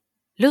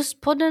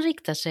Lustpodden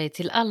riktar sig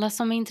till alla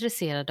som är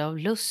intresserade av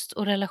lust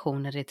och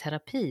relationer i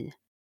terapi.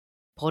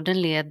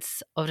 Podden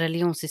leds av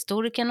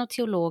religionshistorikern och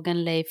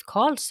teologen Leif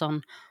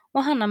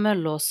och Hanna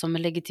Möllås som är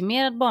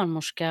legitimerad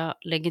barnmorska,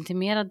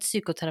 legitimerad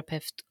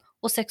psykoterapeut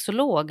och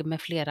sexolog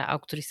med flera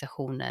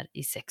auktorisationer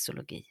i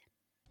sexologi.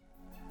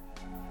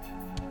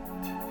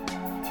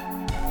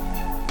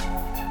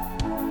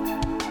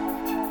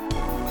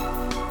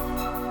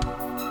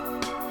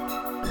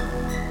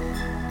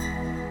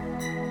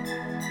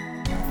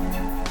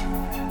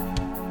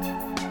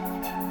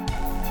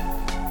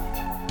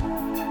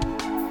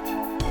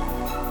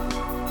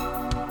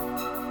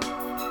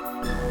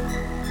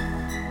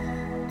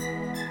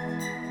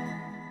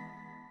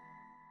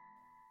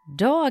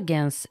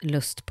 Dagens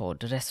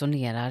lustpodd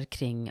resonerar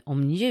kring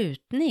om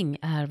njutning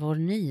är vår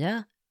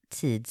nya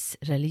tids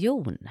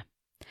religion.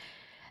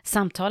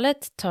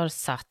 Samtalet tar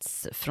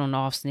sats från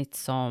avsnitt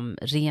som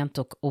rent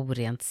och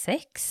orent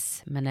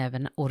sex, men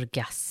även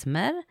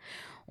orgasmer.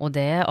 Och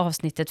det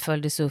avsnittet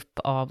följdes upp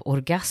av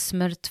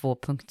orgasmer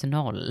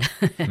 2.0.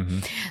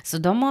 Så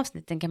de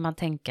avsnitten kan man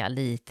tänka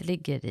lite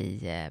ligger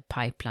i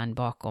pipeline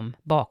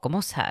bakom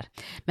oss här.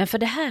 Men för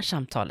det här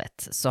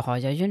samtalet så har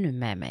jag ju nu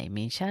med mig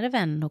min kära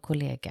vän och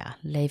kollega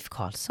Leif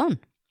Karlsson.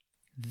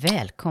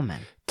 Välkommen.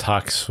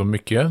 Tack så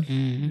mycket.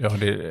 Ja,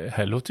 det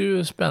här låter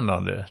ju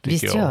spännande.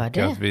 Visst gör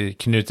det. Att vi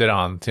knyter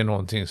an till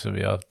någonting som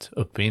vi har haft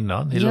uppe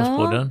innan i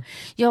Lustpodden.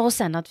 Ja, och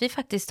sen att vi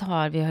faktiskt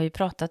vi har ju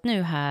pratat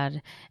nu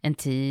här en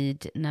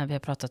tid när vi har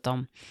pratat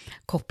om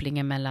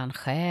kopplingen mellan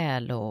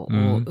själ och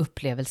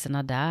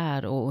upplevelserna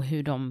där och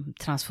hur de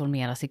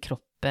transformeras i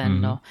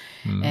kroppen och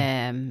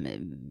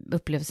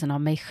upplevelsen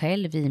av mig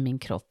själv i min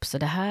kropp. Så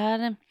det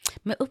här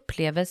med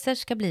upplevelser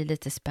ska bli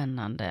lite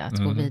spännande att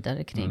gå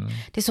vidare kring.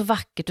 Det är så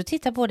vackert att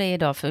titta på det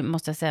idag,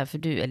 måste jag säga, för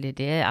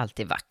det är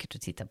alltid vackert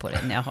att titta på det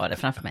när jag har det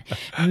framför mig.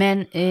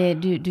 Men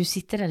du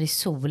sitter där i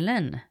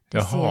solen.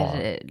 Det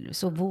ser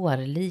så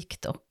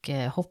vårlikt och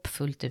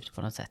hoppfullt ut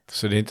på något sätt.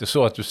 Så det är inte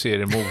så att du ser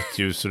i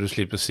motljus så du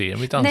slipper se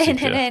mitt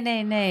ansikte?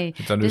 Nej.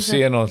 Utan du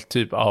ser någon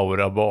typ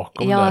aura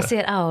bakom där? Jag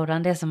ser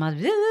auran, det är som att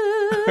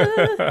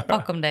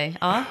bakom dig.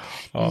 Ja.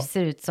 Du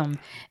ser ut som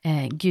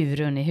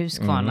gurun i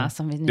Huskvarna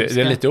som vi nu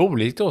det är lite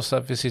olikt oss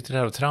att vi sitter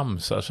här och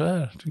tramsar så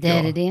här. Det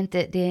är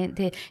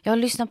inte. Jag har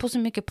lyssnat på så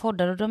mycket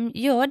poddar och de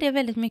gör det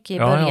väldigt mycket i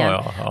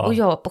början. Ja. Och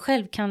jag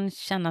själv kan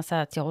känna så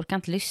här att jag orkar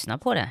inte lyssna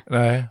på det.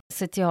 Nej.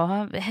 Så att jag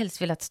har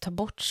helst velat ta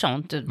bort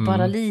sånt.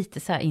 Bara lite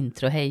så här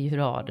intro, hej, hur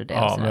har du det?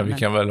 Ja, men vi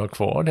kan väl ha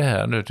kvar det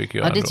här nu tycker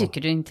jag. Ja, det ändå.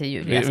 Tycker du inte,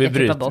 Julia.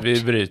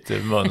 Vi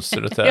bryter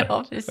mönstret här.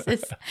 Ja,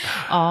 precis.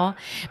 Ja,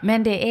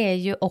 men det är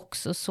ju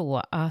också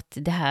så att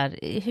det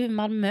här, hur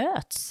man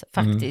möts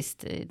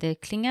faktiskt, det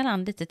klingar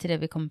an lite till det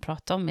vi kommer att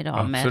prata om idag.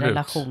 Absolut. Med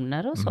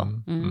relationer och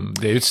så.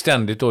 Det är ju ett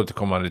ständigt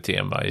återkommande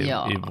tema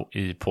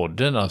i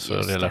podden,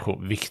 alltså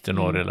vikten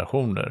av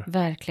relationer.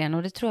 Verkligen,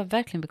 och det tror jag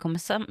verkligen vi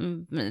kommer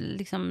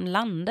liksom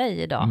landa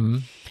i idag.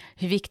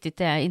 Hur viktigt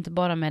det är, inte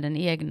bara med den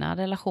egna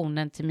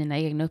relationen till mina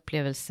egna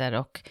upplevelser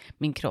och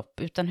min kropp,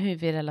 utan hur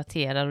vi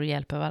relaterar och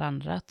hjälper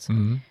varandra att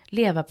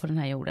leva på den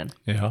här jorden.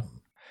 Ja.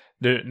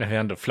 Du, när vi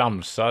ändå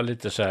flamsar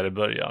lite så här i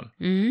början.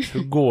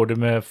 Hur går det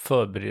med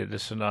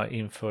förberedelserna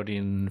inför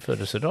din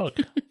födelsedag?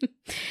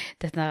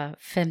 Detta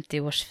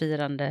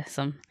 50-årsfirande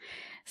som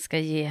ska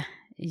ge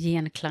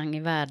genklang i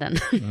världen.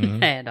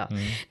 Nej,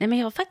 men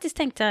jag har faktiskt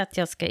tänkt att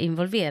jag ska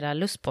involvera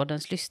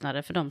Lustpoddens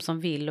lyssnare, för de som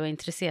vill och är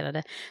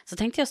intresserade. Så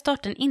tänkte jag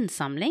starta en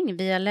insamling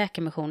via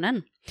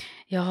Läkarmissionen.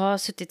 Jag har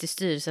suttit i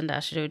styrelsen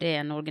där, så det är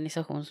en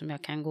organisation som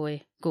jag kan gå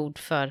i god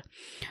för.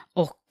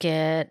 Och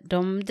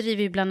de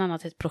driver ju bland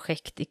annat ett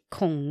projekt i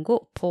Kongo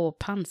på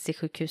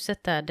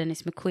Panzi-sjukhuset där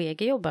Dennis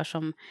Mukwege jobbar,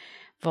 som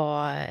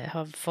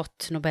har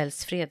fått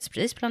Nobels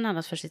fredspris bland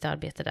annat för sitt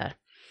arbete där.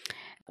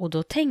 Och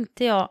då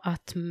tänkte jag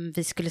att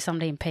vi skulle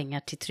samla in pengar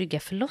till trygga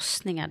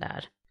förlossningar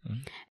där.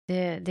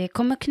 Det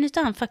kommer knyta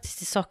an faktiskt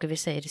till saker vi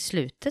säger i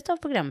slutet av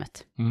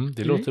programmet.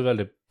 Det låter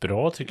väldigt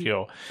bra tycker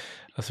jag.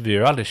 Alltså vi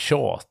har ju aldrig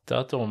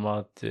tjatat om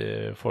att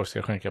folk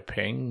ska skänka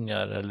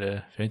pengar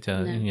eller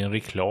ingen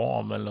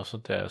reklam eller något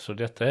sånt där. Så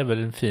detta är väl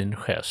en fin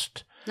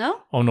gest.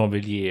 Ja. Om någon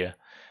vill ge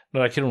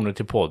några kronor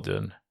till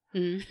podden.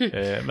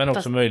 Men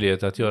också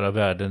möjlighet att göra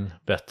världen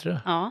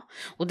bättre. Ja,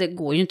 och det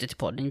går ju inte till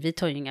podden. Vi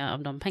tar ju inga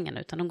av de pengarna,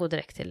 utan de går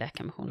direkt till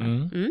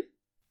Läkarmissionen.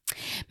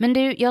 Men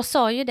du, jag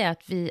sa ju det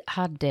att vi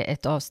hade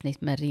ett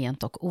avsnitt med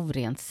rent och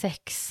orent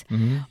sex.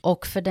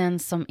 Och för den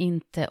som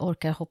inte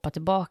orkar hoppa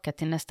tillbaka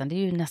till det är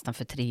ju nästan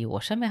för 3 år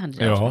sedan vi hade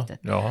det avsnittet.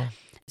 Ja.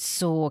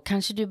 Så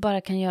kanske du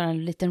bara kan göra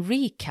en liten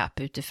recap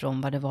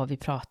utifrån vad det var vi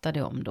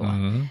pratade om då.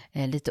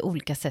 Lite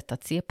olika sätt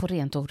att se på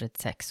rent och orent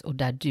sex, och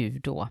där du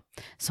då,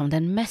 som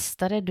den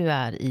mästare du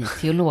är i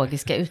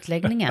teologiska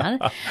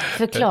utläggningar,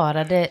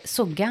 förklarade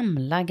så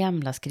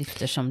gamla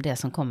skrifter som det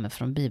som kommer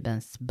från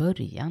Bibelns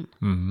början.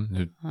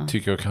 Nu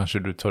tycker jag kanske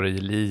du tar i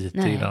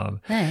lite grann.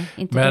 Nej,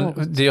 inte men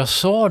något. Det jag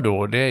sa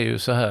då, det är ju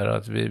så här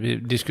att vi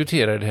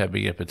diskuterar det här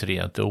begreppet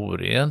rent och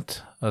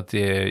orent. Att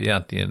det är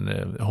egentligen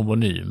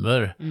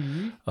homonymer.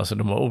 Alltså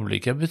de har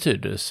olika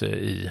betydelse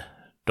i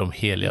de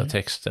heliga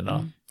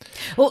texterna.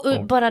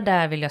 Och bara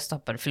där vill jag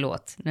stoppa,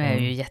 förlåt, nu är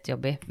jag ju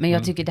jättejobbig. Men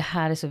jag tycker det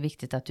här är så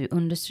viktigt att du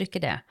understryker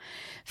det.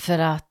 För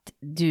att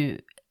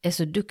du är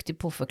så duktig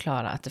på att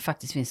förklara att det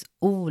faktiskt finns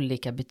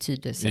olika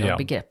betydelser av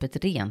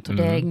begreppet rent. Och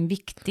det är en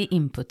viktig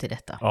input i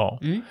detta. Ja,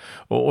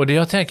 och det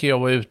jag tänker jag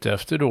var ute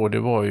efter då, det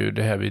var ju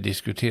det här vi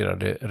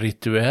diskuterade,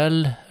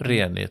 rituell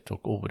renhet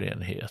och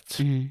orenhet.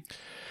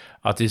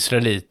 Att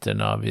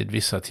israeliterna vid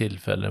vissa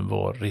tillfällen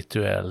var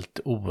rituellt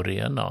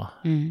orena.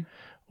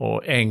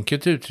 Och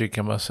enkelt uttryck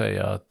kan man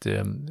säga att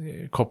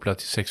kopplat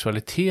till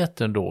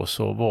sexualiteten då,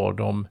 så var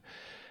de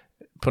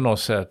på något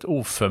sätt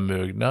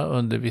oförmögna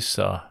under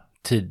vissa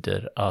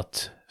tider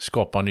att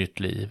skapa nytt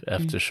liv,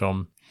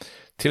 eftersom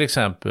till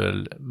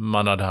exempel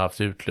man hade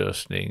haft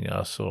utlösning,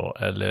 alltså,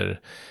 eller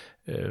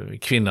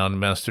kvinnan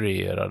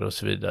menstruerade och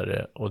så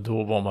vidare, och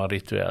då var man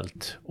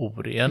rituellt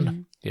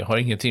oren. Det har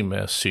ingenting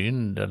med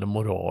synd eller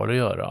moral att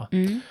göra,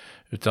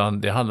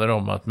 utan det handlar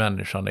om att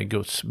människan är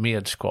Guds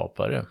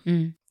medskapare.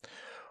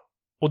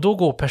 Och då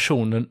går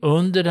personen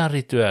under den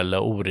rituella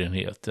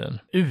orenheten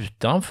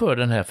utanför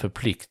den här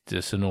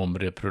förpliktelsen om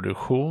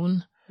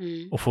reproduktion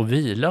och får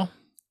vila.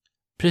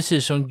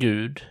 Precis som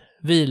Gud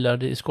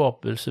vilade i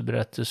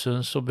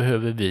skapelseberättelsen så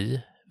behöver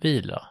vi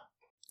vila.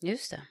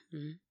 Just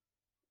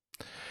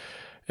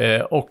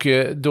det. Och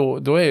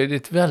då är det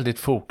ett väldigt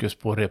fokus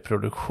på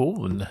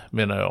reproduktion,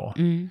 menar jag.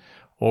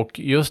 Och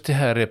just det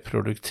här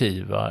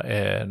reproduktiva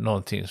är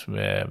någonting som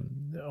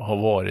har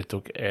varit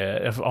och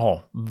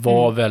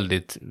var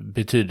väldigt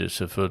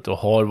betydelsefullt och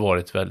har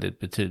varit väldigt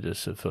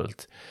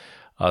betydelsefullt.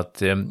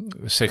 Att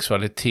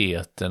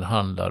sexualiteten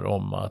handlar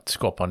om att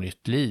skapa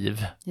nytt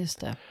liv. Just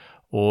det.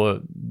 Och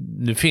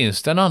nu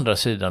finns den andra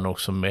sidan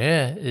också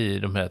med i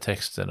de här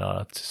texterna,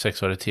 att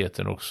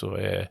sexualiteten också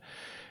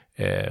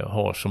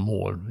har som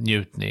mål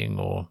njutning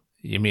och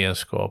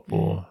gemenskap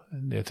och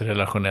det är ett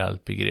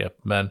relationellt begrepp.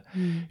 Men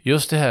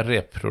just det här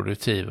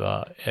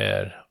reproduktiva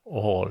är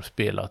och har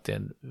spelat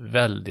en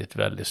väldigt,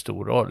 väldigt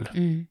stor roll.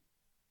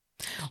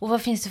 Och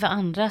vad finns det för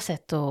andra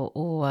sätt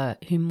och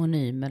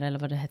homonymer eller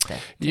vad det heter?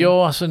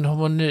 Ja, alltså en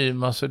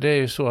homonym, alltså det är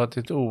ju så att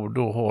ett ord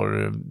då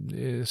har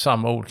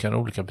samma ord kan ha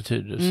olika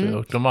betydelser.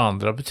 Och de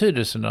andra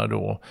betydelserna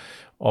då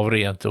av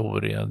rent och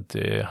orent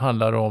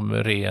handlar om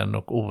ren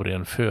och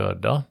oren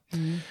föda.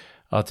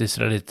 Att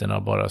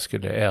israeliterna bara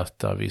skulle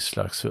äta viss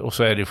slags, och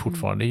så är det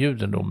fortfarande i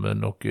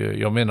judendomen, och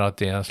jag menar att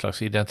det är en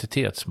slags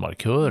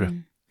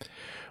identitetsmarkör.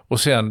 Och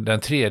sen den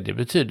tredje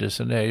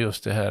betydelsen är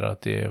just det här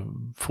att det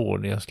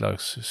får en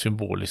slags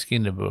symbolisk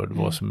innebörd,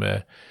 vad som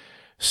är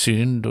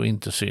synd och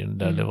inte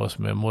synd, eller vad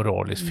som är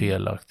moraliskt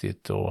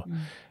felaktigt, och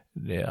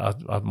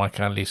att man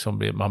kan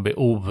liksom man blir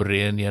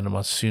oren genom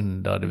att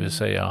synda, det vill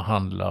säga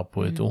handla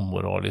på ett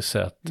omoraliskt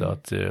sätt,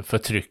 att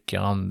förtrycka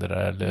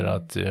andra eller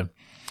att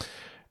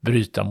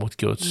bryta mot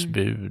Guds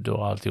bud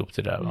och alltihop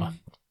det där, va?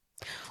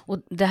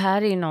 Och det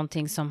här är ju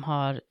någonting som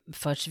har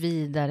förts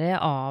vidare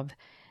av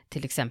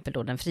till exempel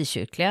då den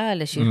frikyrkliga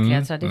eller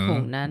kyrkliga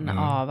traditionen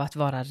av att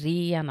vara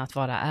ren, att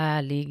vara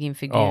ärlig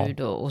inför Gud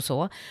och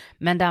så.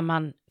 Men där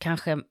man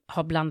kanske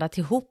har blandat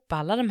ihop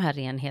alla de här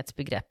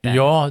renhetsbegreppen.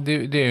 Ja, det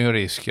är ju en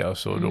risk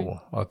alltså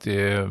då. Att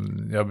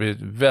jag blir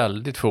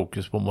väldigt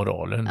fokus på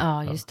moralen.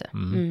 Ja, just det.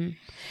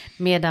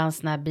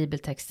 Medans när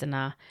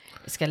bibeltexterna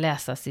ska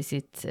läsas i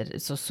sitt,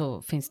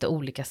 så finns det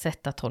olika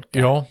sätt att tolka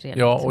renheten.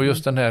 Ja, och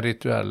just den här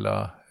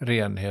rituella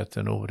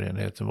renheten och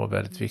orenheten var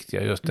väldigt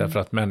viktiga, just därför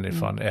att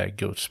människan är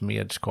Guds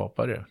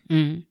medskapare.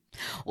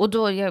 Och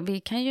då, vi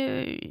kan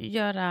ju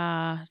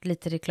göra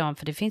lite reklam,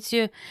 för det finns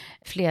ju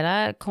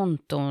flera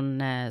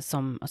konton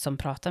som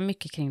pratar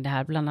mycket kring det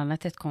här. Bland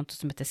annat ett konto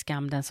som heter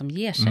Skam den som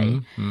ger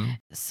sig.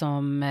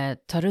 Som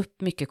tar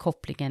upp mycket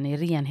kopplingen i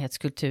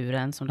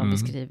renhetskulturen, som de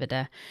beskriver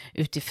det,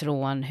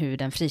 utifrån hur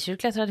den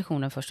frikyrkliga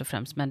traditionen först och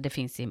främst, men det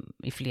finns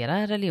i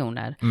flera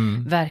religioner,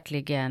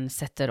 verkligen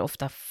sätter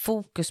ofta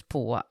fokus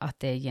på att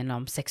det är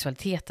genom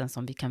sexualiteten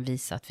som vi kan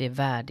visa att vi är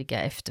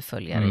värdiga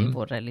efterföljare i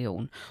vår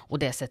religion. Och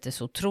det sätter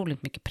så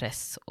otroligt mycket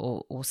press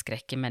och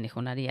skräck i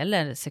människor när det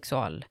gäller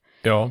sexual.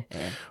 Ja,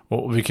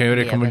 och vi kan ju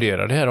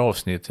rekommendera det här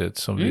avsnittet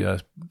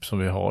som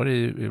vi har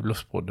i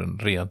Lustpodden,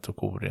 rent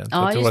och orent.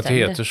 Jag tror att det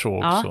heter så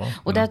också.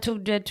 Och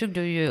där tog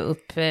du ju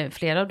upp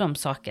flera av de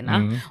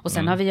sakerna. Och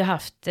sen har vi ju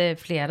haft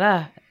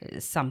flera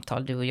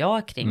samtal, du och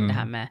jag, kring det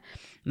här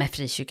med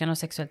frikyrkan och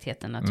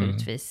sexualiteten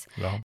naturligtvis.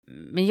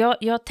 Men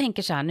jag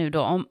tänker så här nu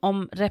då,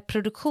 om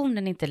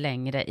reproduktionen inte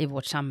längre i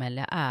vårt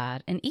samhälle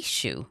är en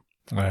issue.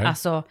 Nej,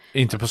 alltså,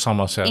 inte på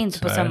samma sätt. Inte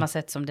på samma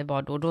sätt som det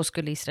var då. Då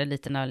skulle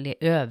israeliterna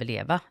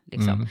överleva.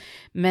 Liksom.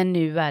 Men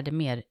nu är det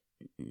mer...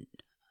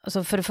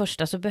 Alltså för det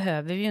första så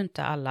behöver vi ju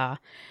inte alla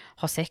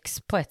ha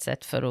sex på ett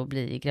sätt för att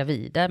bli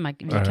gravida.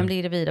 Vi kan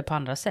bli gravida på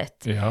andra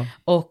sätt. Ja.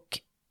 Och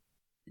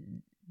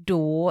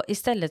då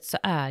istället så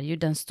är ju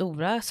den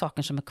stora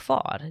saken som är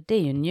kvar, det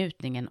är ju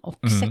njutningen och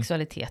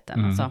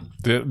sexualiteten. Alltså.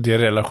 Det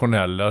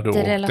relationella då,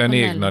 den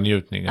egna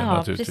njutningen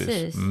naturligtvis.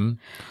 Precis.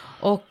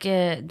 Och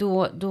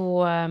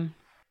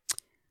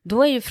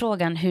då är ju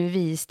frågan hur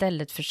vi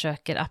istället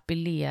försöker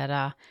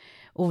appellera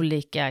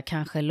olika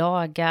kanske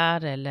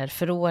lagar eller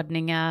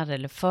förordningar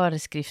eller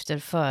föreskrifter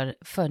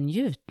för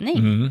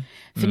njutning.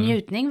 För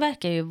njutning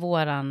verkar ju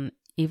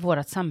i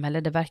vårat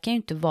samhälle, det verkar ju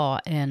inte vara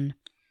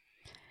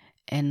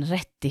en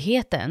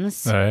rättighet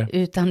ens. Nej.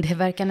 Utan det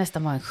verkar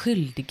nästan vara en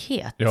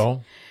skyldighet.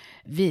 Ja.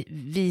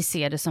 Vi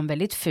ser det som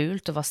väldigt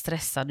fult att vara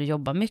stressad och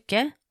jobba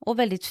mycket. Och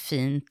väldigt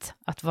fint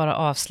att vara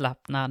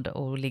avslappnad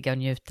och ligga och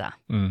njuta.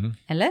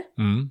 Eller?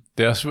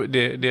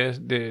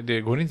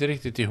 Det går inte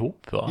riktigt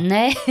ihop, va?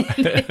 Nej,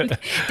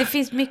 det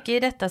finns mycket i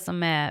detta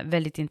som är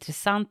väldigt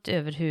intressant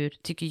över hur,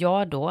 tycker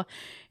jag då,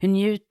 hur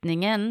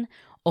njutningen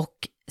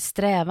och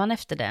strävan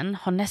efter den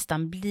har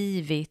nästan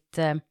blivit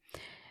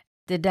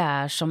det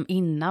där som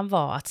innan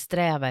var att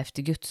sträva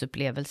efter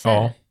gudsupplevelser.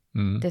 Ja.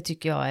 Det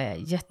tycker jag är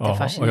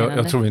jättefascinerande. Och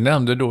jag tror vi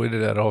nämnde då i det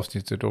där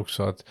avsnittet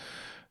också att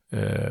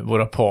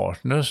våra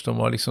partners, de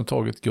har liksom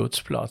tagit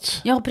Guds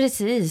plats. Ja,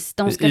 precis.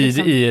 De ska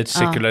I ett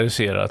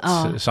sekulariserat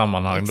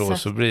sammanhang då,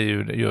 så blir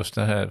ju just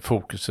det här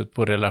fokuset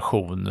på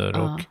relationer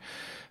och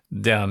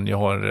den jag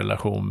har en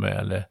relation med,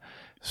 eller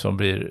som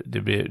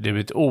det blir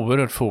ett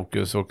oerhört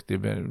fokus, och det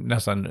blir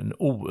nästan en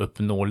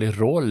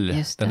ouppnåelig roll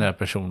den här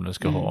personen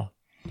ska ha.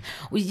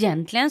 Och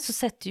egentligen så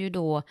sätter ju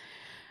då,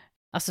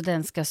 alltså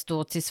den ska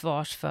stå till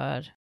svars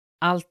för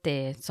allt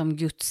det som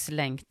Guds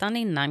längtan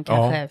innan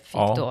kanske fick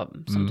då,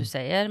 som du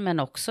säger, men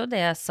också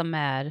det som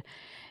är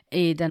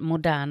i den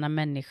moderna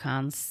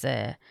människans,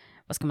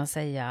 vad ska man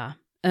säga,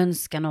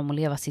 önskan om att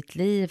leva sitt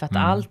liv, att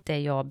allt det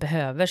jag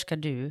behöver ska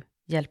du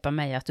hjälpa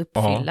mig att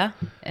uppfylla.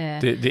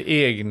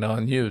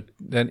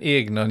 Den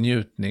egna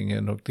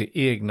njutningen och det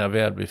egna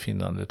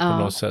välbefinnandet på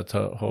något sätt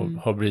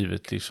har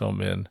blivit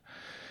liksom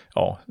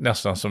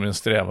nästan som en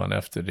strävan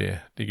efter det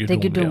gudomliga.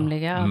 Det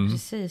gudomliga,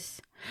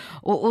 precis.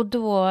 Och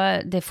då,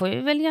 det får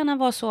ju väl gärna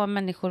vara så,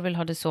 människor vill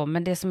ha det så,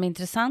 men det som är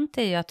intressant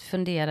är ju att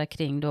fundera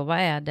kring då, vad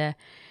är det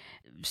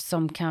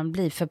som kan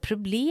bli för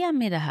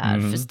problem i det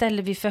här? För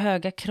ställer vi för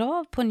höga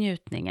krav på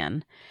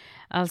njutningen?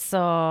 Alltså,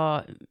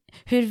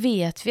 hur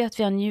vet vi att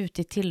vi har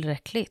njutit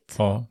tillräckligt?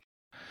 Ja.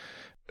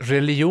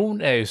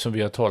 Religion är ju, som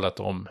vi har talat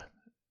om,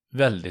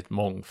 väldigt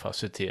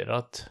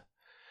mångfacetterat.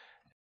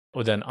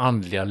 Och den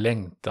andliga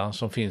längtan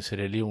som finns i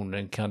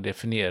religionen kan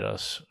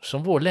definieras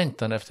som vår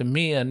längtan efter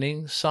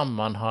mening,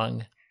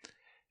 sammanhang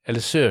eller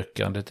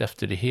sökandet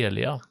efter det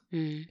heliga.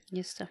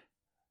 Just det.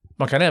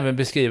 Man kan även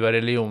beskriva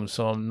religion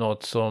som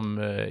något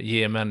som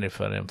ger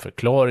människan en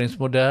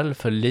förklaringsmodell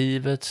för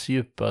livets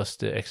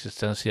djupaste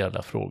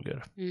existentiella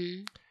frågor.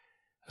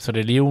 Så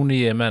religionen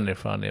ger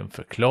människan en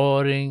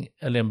förklaring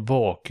eller en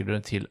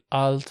bakgrund till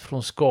allt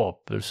från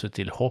skapelse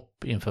till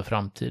hopp inför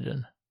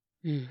framtiden.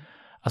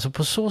 Alltså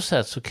på så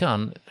sätt så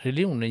kan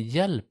religionen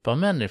hjälpa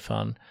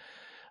människan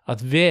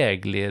att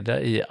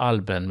vägleda i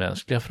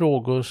allmänmänskliga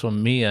frågor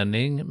som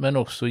mening, men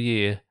också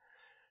ge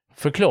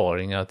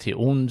förklaringar till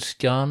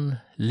ondskan,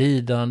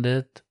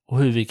 lidandet och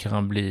hur vi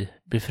kan bli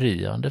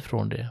befriande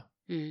från det.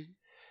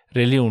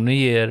 Religionen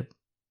ger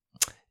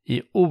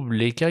i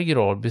olika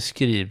grad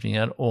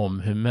beskrivningar om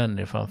hur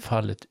människan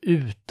fallit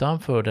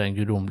utanför den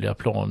gudomliga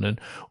planen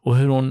och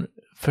hur hon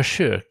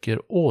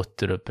försöker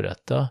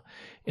återupprätta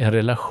en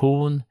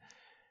relation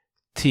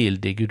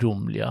till det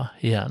gudomliga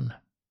igen.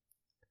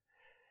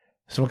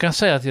 Så man kan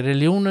säga att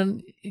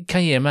religionen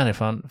kan ge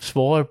människan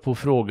svar på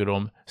frågor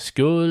om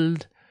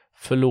skuld,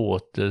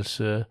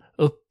 förlåtelse,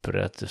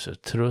 upprättelse,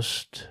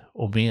 tröst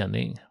och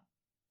mening.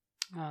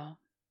 Ja.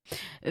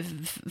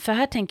 För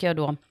här tänker jag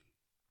då,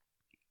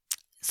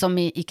 som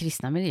i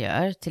kristna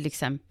miljöer till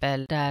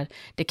exempel, där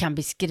det kan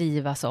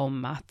beskrivas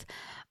om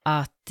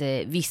att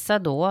vissa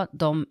då,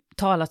 de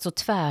talar så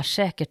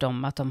tvärsäkert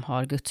om att de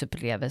har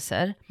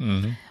gudsupplevelser.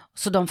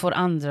 Så de får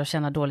andra att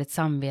känna dåligt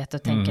samvete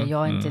och tänka,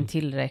 jag är inte en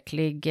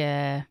tillräcklig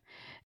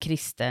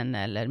kristen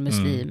eller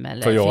muslim.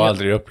 Eller, för jag har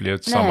aldrig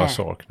upplevt samma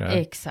sak.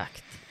 Nej.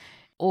 Exakt.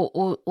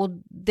 Och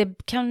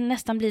det kan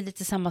nästan bli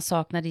lite samma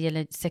sak när det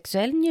gäller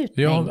sexuell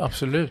njutning. Ja,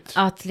 absolut.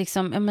 Att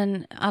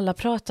liksom, alla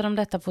pratar om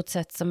detta på ett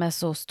sätt som är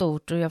så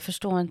stort och jag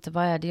förstår inte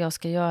vad är det jag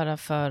ska göra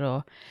för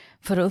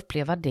att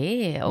uppleva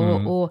det.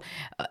 Och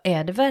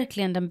är det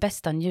verkligen den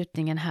bästa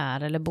njutningen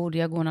här eller borde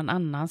jag gå någon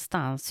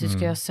annanstans? Hur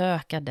ska jag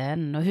söka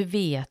den? Och hur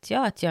vet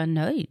jag att jag är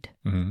nöjd?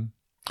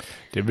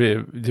 Det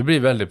blir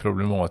väldigt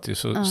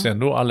problematiskt. Och sen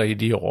då alla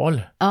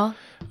ideal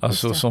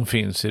alltså som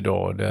finns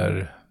idag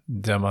där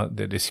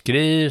det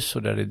skrivs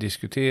och där det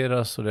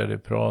diskuteras och där det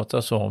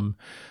pratas om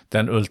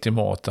den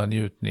ultimata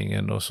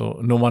njutningen, och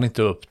så når man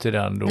inte upp till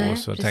den då. Nej,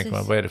 så precis. Tänker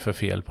man, vad är det för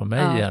fel på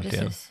mig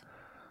egentligen? Precis.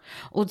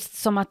 Och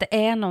som att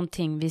det är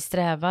någonting vi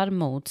strävar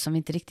mot som vi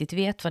inte riktigt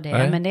vet vad det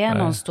är. Men det är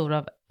någon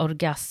stor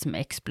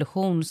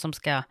orgasmexplosion som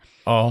ska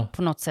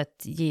på något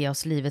sätt ge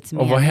oss livets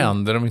mening. Och vad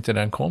händer om inte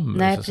den kommer?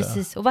 Nej,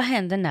 precis. Och vad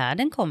händer när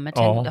den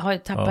kommer? Har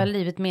jag tappat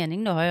livet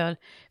mening då?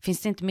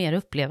 Finns det inte mer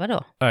att uppleva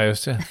då? Nej,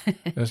 just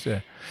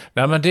det.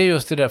 Nej, men det är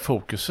just det där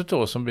fokuset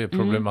då som blir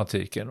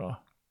problematiken då.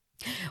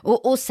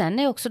 Och sen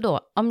är också då,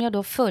 om jag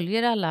då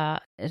följer alla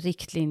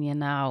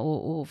riktlinjerna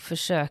och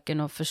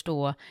försöker att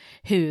förstå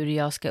hur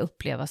jag ska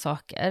uppleva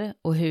saker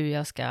och hur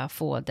jag ska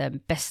få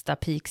det bästa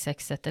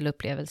peak-sexet eller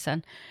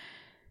upplevelsen,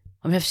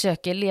 om jag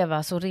försöker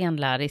leva så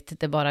renlärigt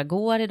det bara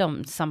går i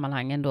de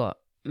sammanhangen då,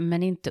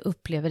 men inte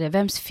upplever det,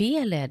 vems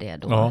fel är det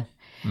då? Ja.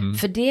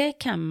 För det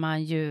kan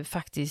man ju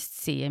faktiskt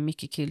se i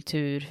mycket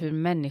kultur, hur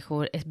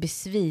människor är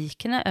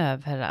besvikna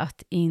över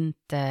att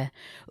inte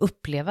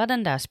uppleva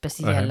den där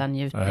speciella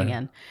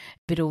njutningen.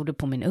 Beror det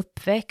på min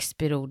uppväxt?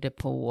 Beror det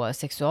på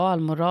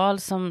sexualmoral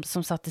som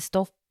satte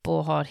stopp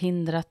och har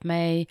hindrat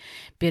mig?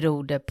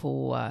 Beror det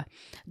på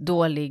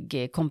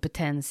dålig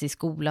kompetens i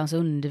skolans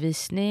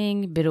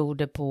undervisning? Beror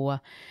det på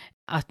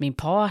att min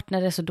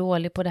partner är så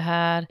dålig på det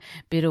här?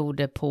 Beror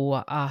det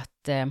på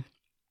att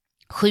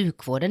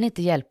sjukvården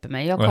inte hjälper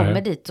mig? Jag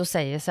kommer dit och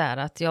säger så här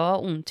att jag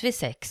har ont vid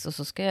sex och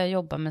så ska jag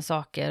jobba med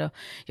saker och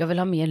jag vill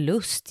ha mer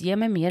lust, ge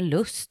mig mer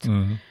lust.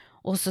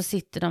 Och så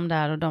sitter de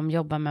där och de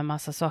jobbar med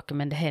massa saker,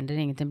 men det händer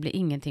ingenting, det blir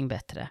ingenting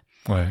bättre.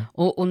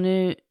 Och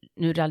nu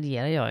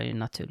raljerar jag ju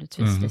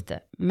naturligtvis lite,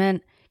 men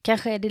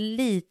kanske är det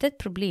lite ett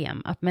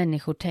problem att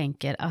människor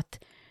tänker att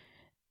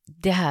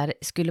det här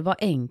skulle vara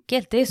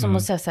enkelt. Det är som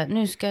att säga så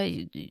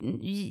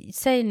här,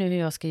 säg nu hur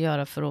jag ska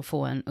göra för att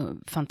få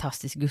en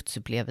fantastisk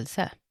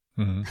gudsupplevelse.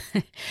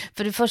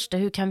 För det första,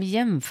 hur kan vi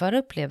jämföra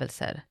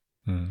upplevelser?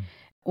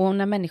 Och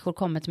när människor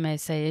kommer till mig och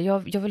säger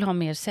jag vill ha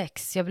mer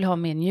sex, jag vill ha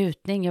mer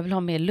njutning, jag vill ha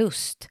mer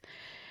lust.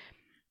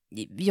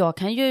 Jag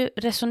kan ju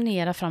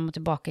resonera fram och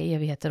tillbaka i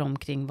evigheter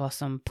omkring vad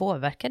som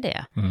påverkar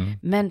det.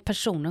 Men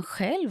personen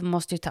själv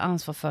måste ju ta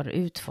ansvar för att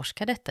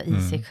utforska detta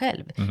i sig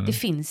själv. Det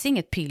finns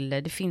inget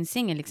piller, det finns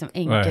ingen liksom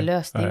enkel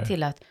lösning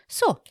till att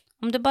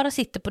om det bara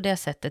sitter på det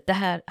sättet, det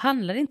här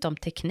handlar inte om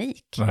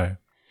teknik.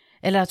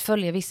 Eller att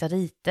följa vissa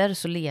riter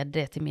så leder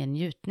det till mer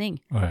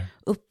njutning.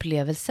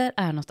 Upplevelser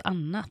är något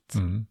annat.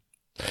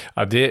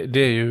 Ja, det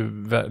är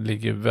ju,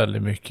 ligger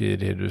väldigt mycket i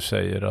det du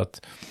säger.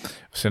 Att,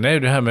 sen är ju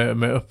det här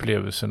med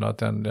upplevelsen att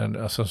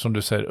den alltså, som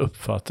du säger,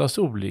 uppfattas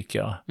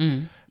olika.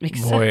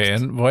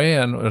 Exakt. Vad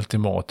är en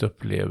ultimat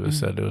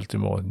upplevelse eller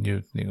ultimat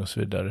njutning och så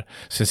vidare.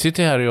 Sen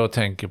sitter jag här och jag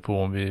tänker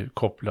på, om vi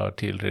kopplar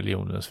till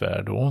religionens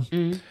värld då.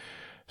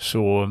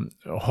 Så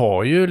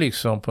har ju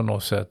liksom på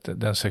något sätt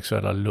den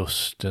sexuella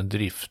lusten,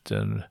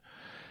 driften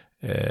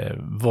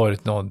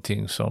varit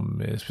någonting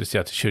som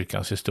speciellt i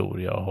kyrkans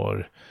historia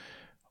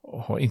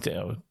har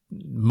inte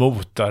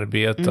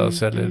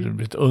motarbetats eller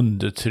blivit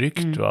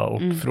undertryckt.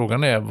 Och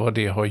frågan är vad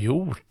det har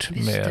gjort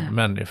med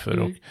människor.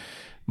 Och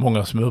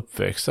många som är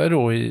uppväxta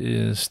då i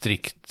en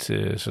strikt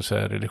så att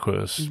säga,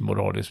 religiös,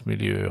 moralisk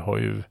miljö har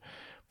ju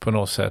på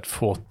något sätt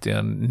fått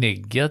en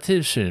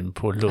negativ syn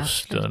på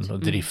lusten och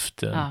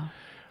driften.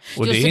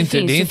 Och det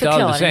är inte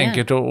alldeles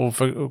enkelt att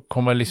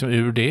komma liksom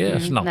ur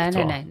det snabbt.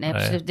 Nej,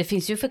 absolut. Det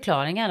finns ju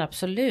förklaringar,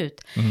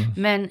 absolut.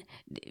 Men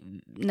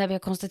när vi har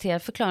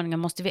konstaterat förklaringar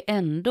måste vi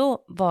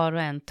ändå var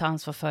och en ta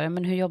ansvar för,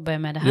 men hur jobbar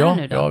jag med det här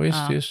nu då? Ja,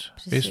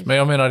 visst. Men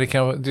jag menar,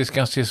 det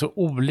kan se så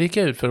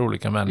olika ut för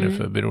olika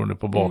människor beroende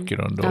på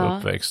bakgrund och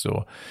uppväxt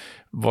och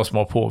vad som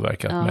har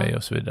påverkat mig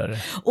och så vidare.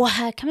 Och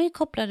här kan man ju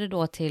koppla det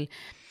då till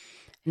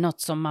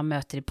något som man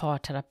möter i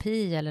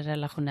parterapi eller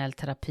relationell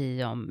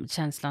terapi, om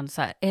känslan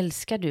så här,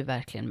 älskar du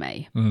verkligen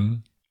mig?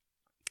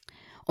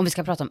 Om vi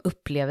ska prata om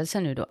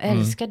upplevelser nu då,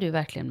 älskar du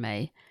verkligen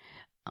mig?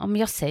 Ja, men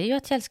jag säger ju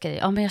att jag älskar dig,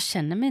 ja men jag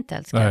känner mig inte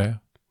älskad.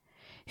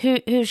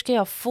 Hur ska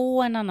jag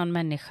få en annan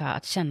människa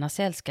att känna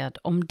sig älskad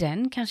om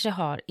den kanske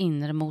har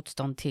inre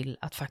motstånd till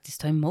att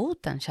faktiskt ta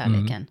emot den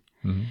kärleken?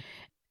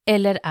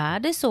 Eller är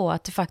det så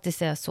att det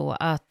faktiskt är så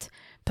att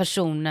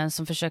personen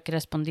som försöker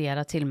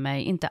respondera till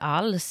mig inte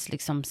alls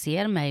liksom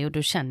ser mig och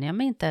då känner jag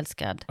mig inte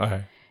älskad?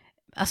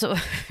 Alltså,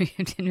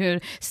 nu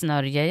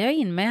snörjer jag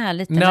in mig här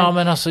lite. Nej,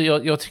 men alltså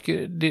jag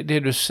tycker det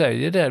du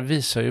säger där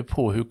visar ju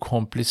på hur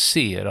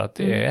komplicerat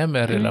det är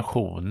med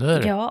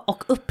relationer. Ja,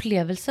 och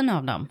upplevelsen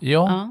av dem.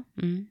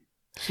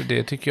 Så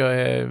det tycker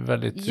jag är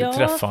väldigt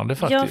träffande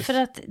faktiskt. Ja, för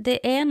att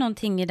det är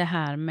någonting i det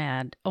här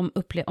med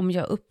om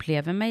jag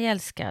upplever mig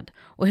älskad.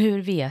 Och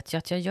hur vet jag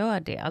att jag gör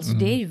det? Alltså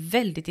det är ju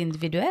väldigt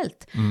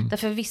individuellt.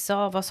 Därför vissa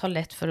av oss har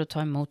lätt för att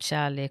ta emot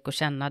kärlek och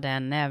känna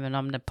den, även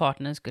om den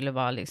partnern skulle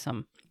vara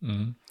liksom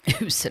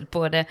usel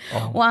på det.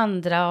 Och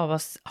andra av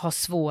oss har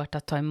svårt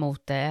att ta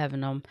emot det,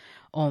 även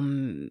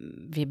om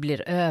vi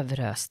blir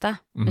överösta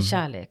med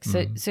kärlek.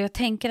 Så jag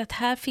tänker att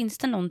här finns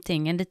det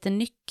någonting, en liten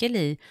nyckel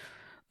i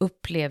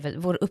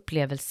vår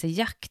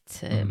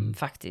upplevelsejakt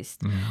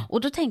faktiskt.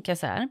 Och då tänker jag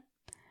så här,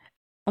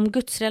 om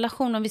Guds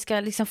relation, om vi ska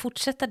liksom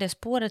fortsätta det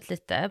spåret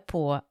lite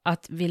på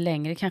att vi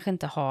längre kanske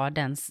inte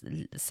har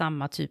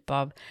samma typ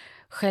av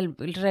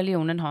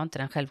religionen har inte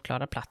den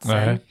självklara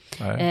platsen.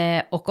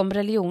 Och om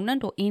religionen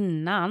då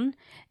innan,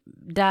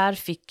 där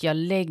fick jag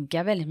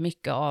lägga väldigt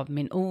mycket av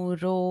min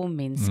oro,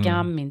 min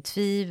skam, min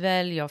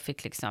tvivel. Jag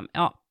fick liksom,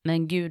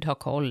 men Gud har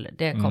koll,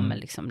 det kommer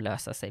liksom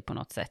lösa sig på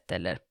något sätt.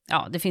 Eller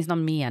det finns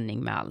någon mening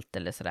med allt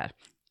eller sådär.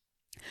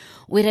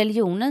 Och i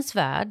religionens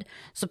värld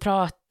så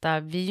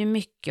pratar vi ju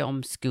mycket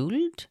om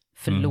skuld,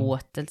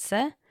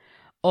 förlåtelse,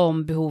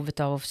 om behovet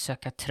av att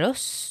försöka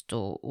tröst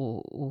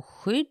och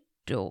skydd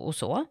och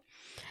så.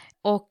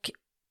 Och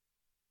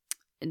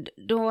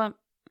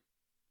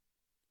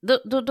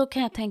då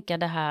kan jag tänka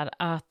det här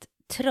att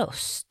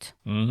tröst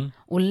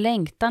och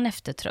längtan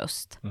efter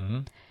tröst.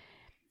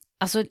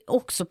 Alltså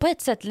också på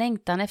ett sätt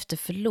längtan efter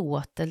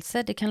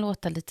förlåtelse. Det kan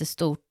låta lite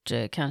stort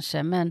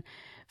kanske, men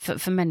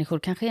för människor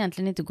kanske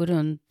egentligen inte går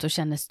runt och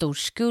känner stor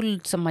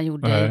skuld som man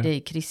gjorde i det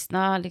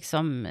kristna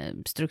liksom,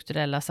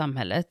 strukturella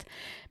samhället.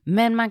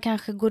 Men man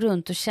kanske går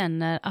runt och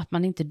känner att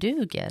man inte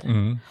duger.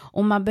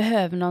 Och man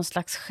behöver någon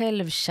slags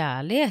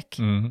självkärlek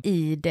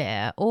i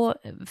det. Och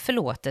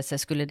förlåtelse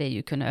skulle det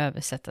ju kunna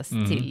översättas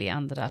till i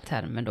andra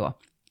termer då.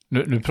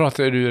 Nu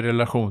pratar du i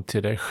relation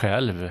till dig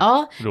själv.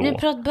 Ja, nu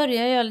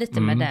börjar jag lite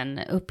med den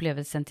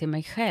upplevelsen till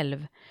mig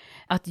själv.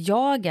 Att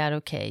jag är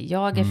okej,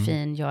 jag är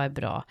fin, jag är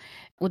bra.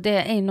 Och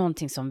det är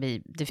någonting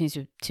som det finns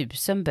ju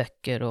 1000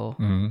 böcker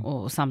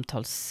och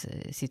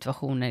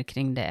samtalssituationer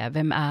kring det.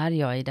 Vem är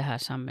jag i det här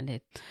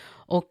samhället?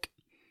 Och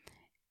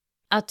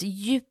att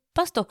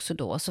djupast också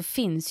då så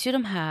finns ju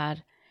de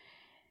här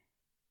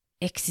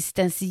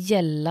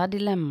existentiella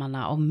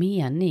dilemmana av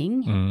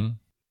mening.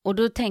 Och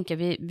då tänker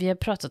vi har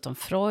pratat om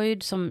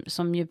Freud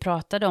som ju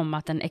pratade om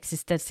att den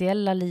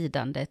existentiella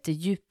lidandet, det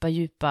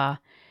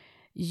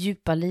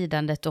djupa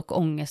lidandet och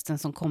ångesten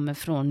som kommer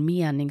från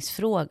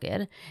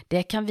meningsfrågor,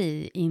 det kan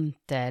vi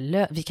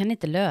kan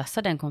inte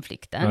lösa den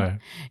konflikten.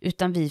 Nej.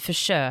 Utan vi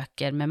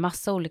försöker med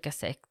massa olika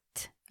sätt.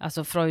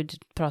 Alltså Freud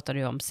pratade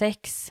ju om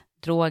sex,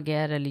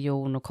 droger,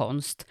 religion och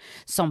konst.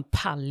 Som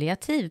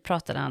palliativ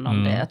pratade han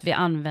om det, att vi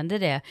använder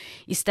det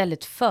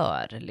istället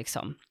för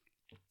liksom.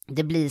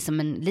 Det blir som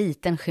en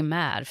liten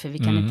chimär, för vi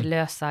kan inte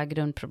lösa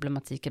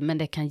grundproblematiken, men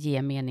det kan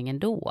ge meningen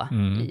då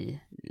i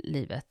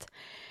livet.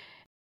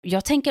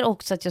 Jag tänker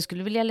också att jag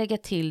skulle vilja lägga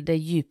till det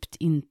djupt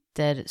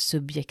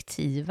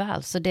intersubjektiva,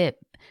 alltså det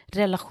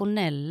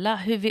relationella,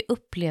 hur vi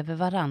upplever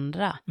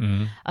varandra.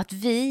 Att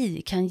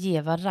vi kan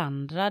ge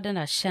varandra den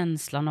här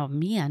känslan av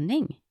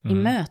mening i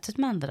mötet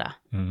med andra.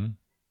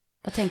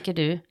 Vad tänker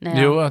du?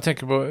 Jag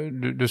tänker på,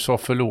 du sa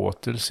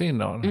förlåtelse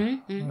innan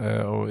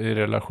och i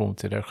relation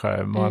till dig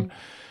själv.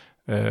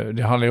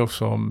 Det handlar ju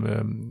också om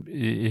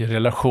i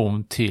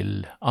relation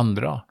till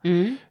andra.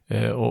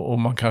 Och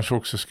man kanske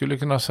också skulle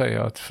kunna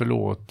säga att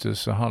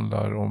förlåtelse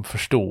handlar om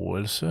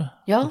förståelse.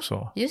 Ja,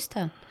 också. Just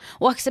det.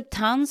 Och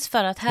acceptans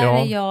för att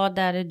här är jag,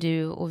 där är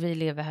du och vi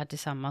lever här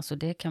tillsammans, och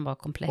det kan vara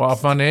komplext. Och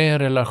att man är i en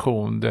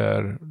relation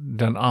där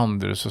den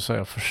andra så att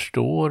säga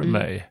förstår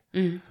mig.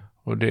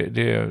 Och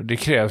det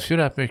krävs ju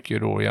rätt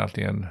mycket då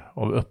egentligen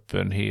av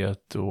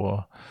öppenhet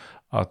och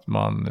att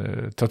man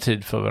tar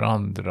tid för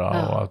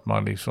varandra och att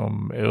man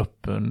liksom är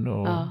öppen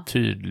och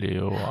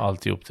tydlig och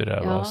alltihop det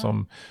där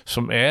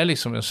som är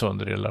liksom en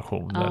sund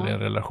relation eller en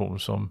relation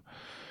som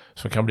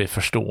kan bli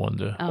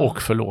förstående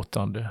och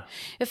förlåtande.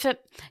 Ja, för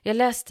jag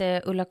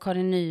läste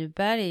Ulla-Karin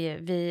Nyberg,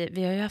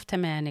 vi har ju haft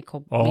henne med i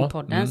min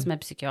podden som är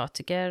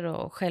psykiatriker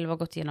och själv har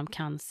gått igenom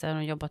cancer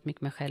och jobbat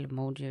mycket med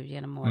självmord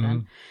genom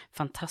åren.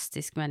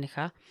 Fantastisk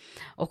människa.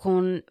 Och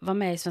hon var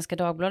med i Svenska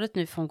Dagbladet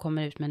nu, för hon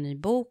kommer ut med en ny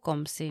bok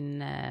om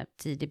sin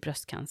tidig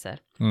bröstcancer.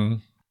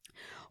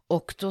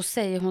 Och då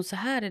säger hon så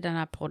här i den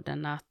här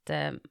podden att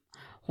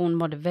hon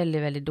mådde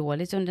väldigt, väldigt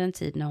dåligt under en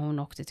tid när hon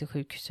åkte till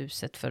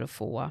sjukhushuset för att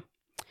få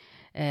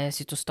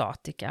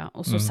cytostatika,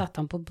 och så satt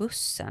han på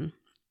bussen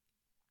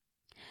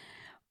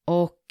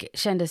och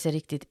kände sig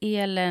riktigt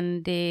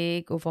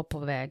eländig och var på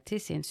väg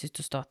till sin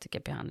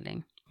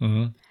cytostatikabehandling.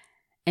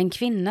 En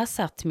kvinna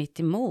satt mitt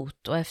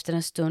emot och efter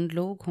en stund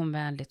log hon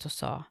vänligt och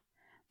sa: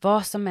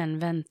 vad som än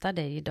väntar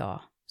dig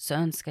idag så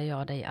önskar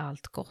jag dig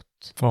allt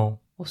gott.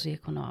 Och så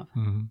gick hon av.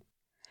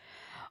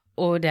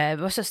 Och det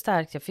var så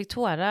starkt, jag fick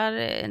tårar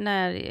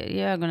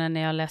i ögonen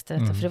när jag läste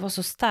detta, för det var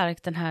så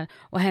starkt den här,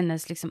 och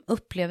hennes liksom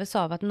upplevelse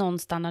av att någon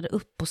stannade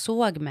upp och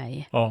såg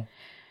mig.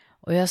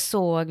 Och jag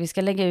såg, vi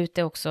ska lägga ut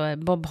det också,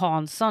 Bob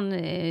Hansson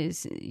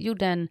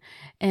gjorde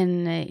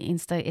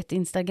ett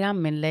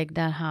Instagram-inlägg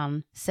där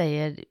han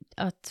säger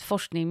att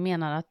forskning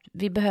menar att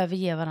vi behöver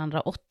ge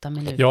varandra 8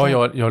 minuter.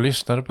 Ja, jag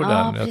lyssnade på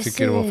den, jag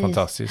tycker det var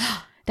fantastiskt.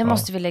 Det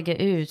måste vi lägga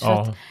ut,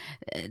 för att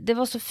det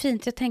var så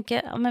fint. Jag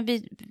tänker, men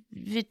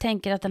vi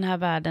tänker att den här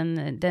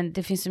världen,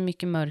 det finns så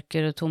mycket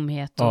mörker och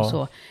tomhet och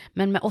så.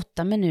 Men med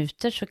 8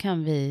 minuter så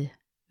kan vi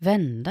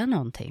vända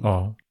någonting.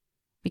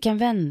 Vi kan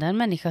vända en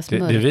människas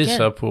mörker. Det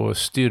visar på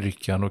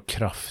styrkan och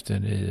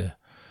kraften i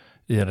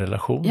en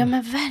relation. Ja,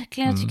 men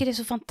verkligen. Jag tycker det är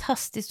så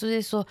fantastiskt, och det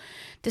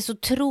är så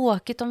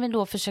tråkigt om vi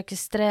då försöker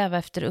sträva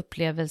efter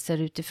upplevelser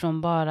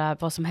utifrån bara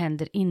vad som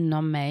händer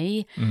inom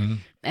mig.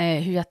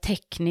 Hur jag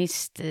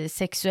tekniskt,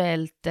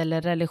 sexuellt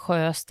eller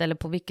religiöst eller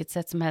på vilket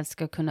sätt som helst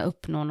ska kunna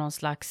uppnå någon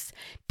slags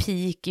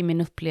peak i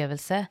min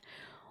upplevelse.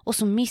 Och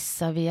så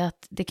missar vi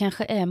att det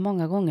kanske är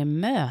många gånger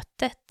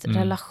mötet,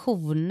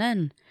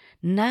 relationen,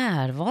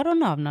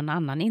 närvaron av någon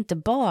annan. Inte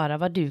bara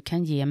vad du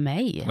kan ge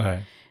mig.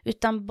 Nej.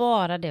 Utan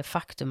bara det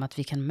faktum att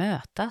vi kan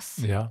mötas.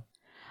 Ja.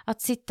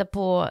 Att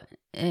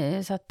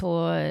satt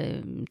på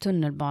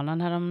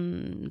tunnelbanan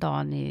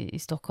häromdagen i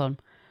Stockholm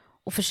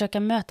och försöka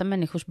möta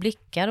människors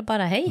blickar och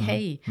bara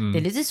hej. Det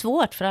är lite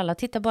svårt för alla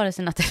tittar bara i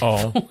sina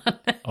telefoner.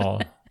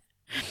 Ja.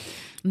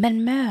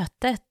 Men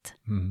mötet.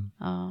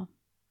 Ja.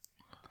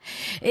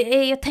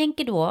 Jag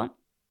tänker då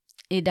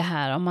i det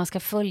här, om man ska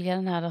följa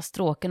den här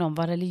stråken om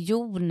vad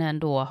religionen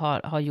då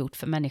har gjort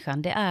för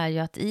människan, det är ju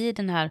att i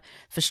den här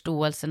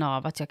förståelsen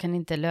av att jag kan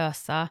inte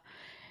lösa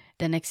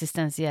den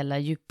existentiella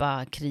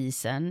djupa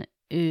krisen,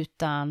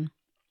 utan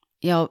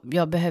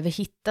jag behöver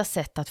hitta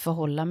sätt att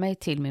förhålla mig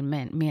till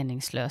min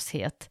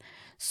meningslöshet,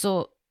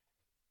 så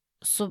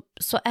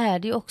är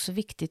det ju också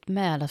viktigt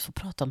med att få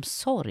prata om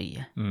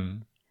sorg.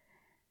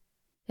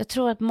 Jag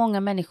tror att många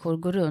människor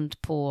går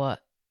runt på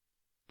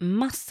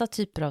massa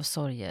typer av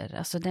sorger.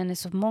 Alltså den är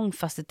så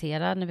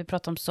mångfacetterad. När vi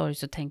pratar om sorg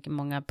så tänker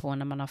många på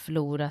när man har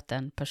förlorat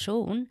en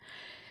person.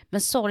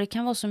 Men sorg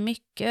kan vara så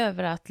mycket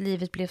över att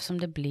livet blev som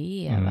det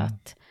blev.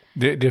 Att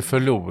det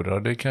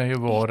förlorade kan ju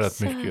vara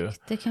rätt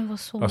mycket. Det kan vara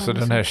så. Alltså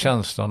den här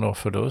känslan av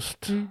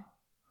förlust.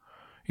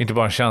 Inte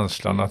bara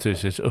känslan,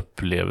 naturligtvis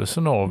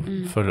upplevelsen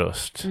av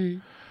förlust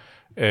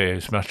är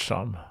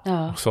smärtsam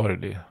och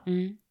sorglig.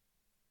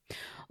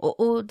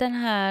 Och den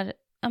här,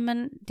 ja,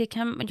 men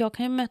jag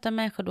kan ju möta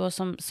människor då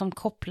som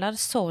kopplar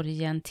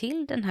sorgen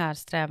till den här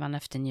strävan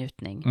efter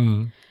njutning.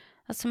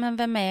 Alltså, men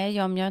vem är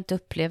jag om jag inte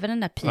upplever den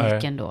där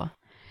piken då?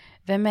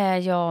 Vem är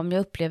jag om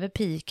jag upplever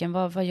piken?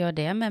 Vad gör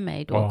det med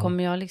mig då?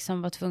 Kommer jag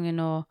liksom vara tvungen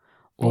att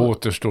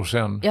återstå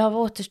sen? Ja,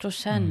 vad återstår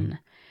sen?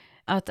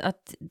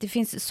 Att det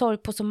finns sorg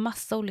på så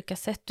massa olika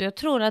sätt. Och jag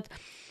tror att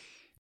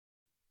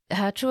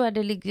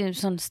det ligger en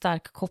sån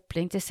stark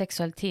koppling till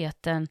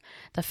sexualiteten.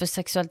 Därför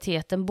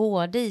sexualiteten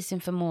både i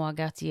sin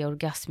förmåga att ge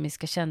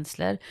orgasmiska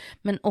känslor,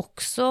 men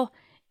också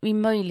i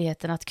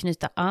möjligheten att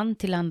knyta an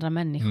till andra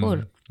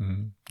människor.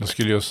 Jag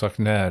skulle ju ha sagt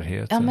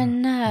närheten. Ja,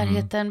 men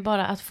närheten,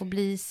 bara att få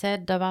bli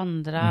sedd av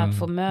andra, att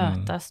få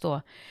mötas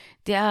då.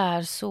 Det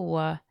är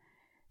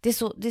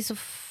så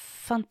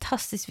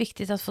fantastiskt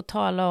viktigt att få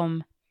tala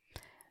om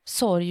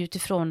sorg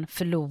utifrån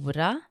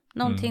förlora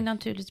någonting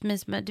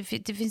naturligtvis, men det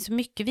finns så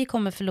mycket vi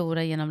kommer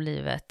förlora genom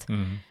livet.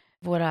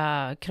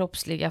 Våra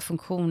kroppsliga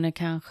funktioner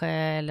kanske,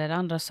 eller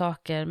andra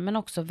saker, men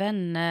också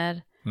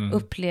vänner,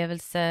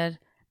 upplevelser,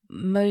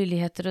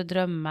 möjligheter och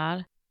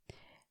drömmar.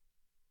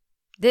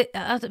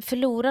 Att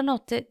förlora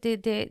något,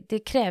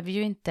 det kräver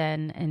ju inte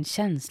en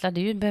känsla.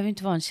 Det behöver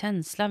inte vara en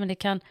känsla, men det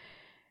kan...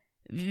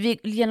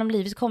 genom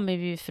livet kommer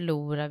vi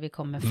förlora, vi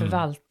kommer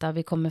förvalta,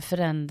 vi kommer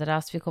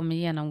förändras, vi kommer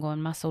genomgå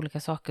en massa olika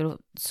saker. Och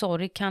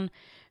sorg kan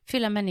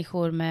fylla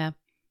människor med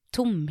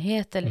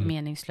tomhet eller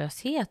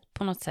meningslöshet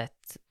på något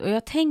sätt. Och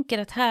jag tänker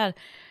att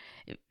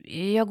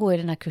jag går i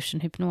den här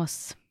kursen,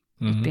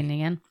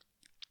 hypnosutbildningen.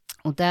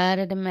 Och där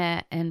är det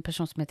med en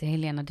person som heter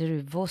Helena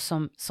Deruvo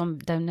som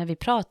där när vi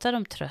pratade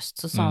om tröst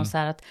så sa hon så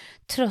här att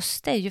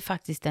tröst är ju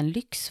faktiskt en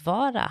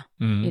lyxvara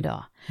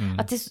idag.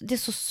 Att det är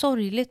så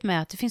sorgligt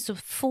med att det finns så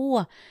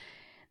få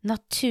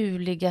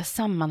naturliga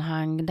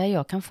sammanhang där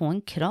jag kan få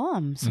en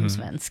kram som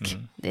svensk.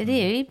 Det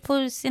är ju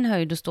på sin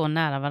höjd att stå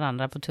nära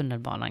varandra på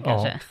tunnelbanan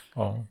kanske.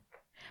 Ja.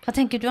 Vad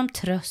tänker du om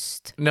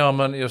tröst? Ja,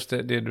 men just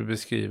det du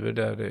beskriver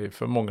där, det är,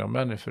 för många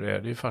människor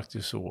är det ju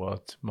faktiskt så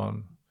att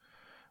man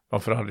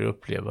får aldrig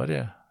uppleva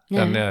det,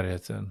 den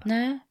närheten.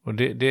 Nej. Och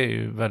det är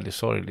ju väldigt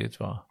sorgligt,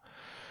 va?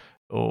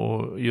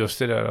 Och just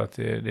det där att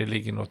det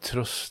ligger något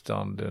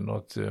tröstande,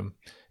 något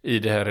i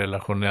det här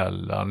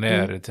relationella,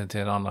 närheten till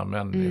en annan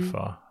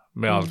människa.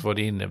 Med allt vad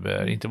det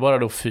innebär. Inte bara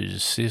då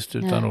fysiskt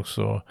utan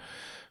också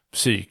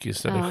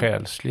psykiskt eller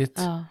själsligt.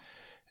 Ja.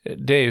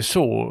 Det är ju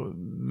så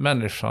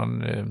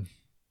människan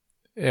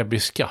är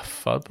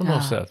beskaffad på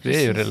något sätt. Vi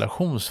är ju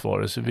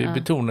relationsvarelser. Vi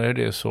betonar ju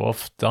det så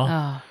ofta.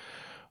 Ja.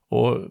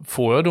 Och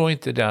får jag då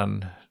inte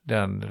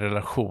den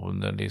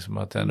relationen, liksom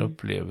att den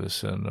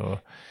upplevelsen och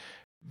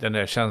den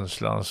här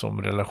känslan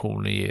som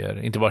relationen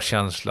ger, inte bara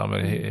känslan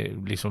men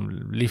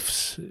liksom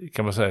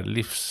kan man säga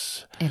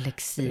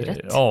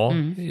elixiret.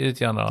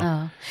 Lite grann.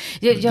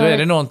 Då är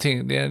det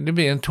någonting, det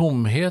blir en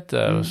tomhet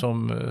där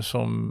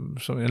som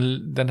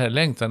den här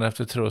längtan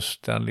efter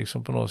tröst, den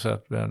liksom på något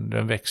sätt,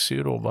 den växer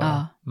ju då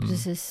bara. Ja,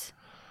 precis.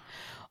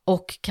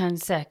 Och kan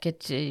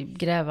säkert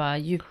gräva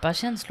djupa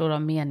känslor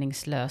av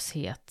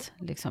meningslöshet.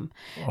 Liksom.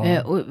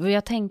 Och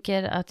jag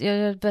tänker att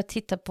jag börjar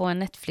titta på en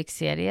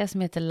Netflix-serie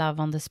som heter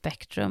Love on the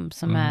Spectrum.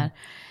 Som är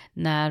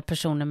när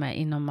personer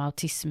inom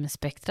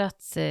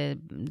autismspektrat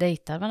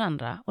dejtar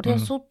varandra. Och det är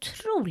så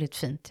otroligt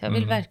fint. Jag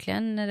vill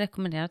verkligen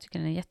rekommendera, jag tycker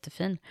den är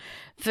jättefin.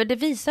 För det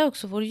visar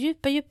också vår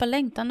djupa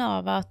längtan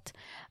av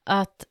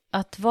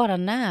att vara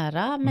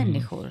nära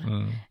människor.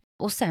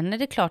 Och sen är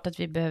det klart att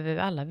vi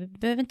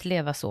behöver inte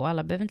leva så.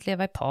 Alla behöver inte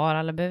leva i par.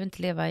 Alla behöver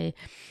inte leva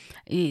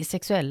i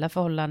sexuella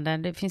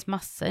förhållanden. Det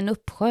finns en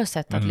uppsjö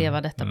sätt att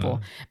leva detta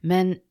på.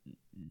 Men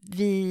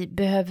vi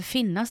behöver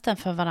finnas där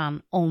för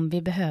varann om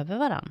vi behöver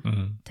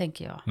varann,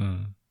 tänker jag.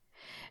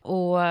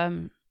 Och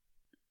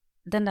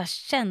den där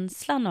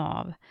känslan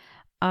av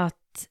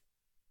att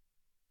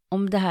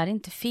om det här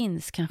inte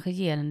finns kanske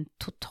ger en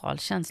total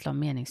känsla av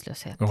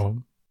meningslöshet.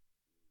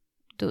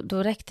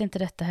 Då räckte inte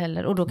detta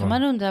heller. Och då kan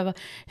man undra,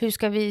 hur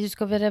ska vi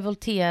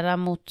revoltera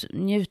mot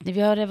njutning?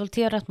 Vi har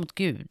revolterat mot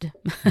Gud.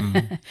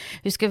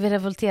 Hur ska vi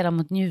revoltera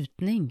mot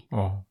njutning?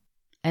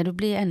 Då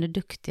blir jag ännu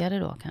duktigare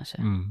då kanske.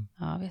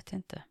 Ja, vet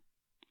inte.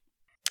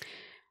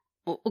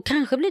 Och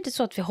kanske blir det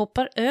så att vi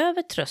hoppar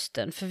över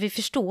trösten, för vi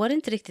förstår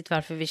inte riktigt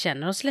varför vi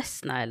känner oss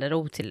ledsna eller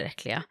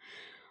otillräckliga.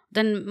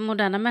 Den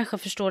moderna människan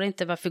förstår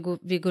inte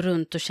varför vi går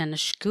runt och känner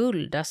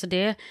skuld. Alltså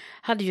det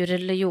hade ju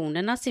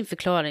religionerna sin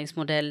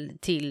förklaringsmodell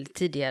till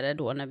tidigare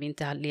då, när vi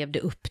inte levde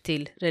upp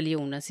till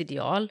religionens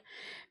ideal.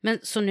 Men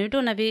så nu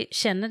då när vi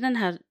känner den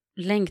här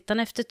längtan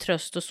efter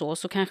tröst och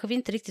så kanske vi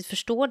inte riktigt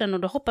förstår den, och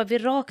då hoppar vi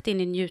rakt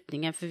in i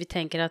njutningen, för vi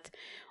tänker att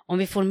om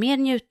vi får mer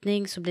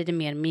njutning så blir det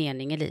mer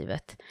mening i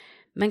livet.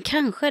 Men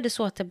kanske är det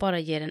så att det bara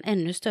ger en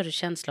ännu större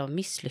känsla av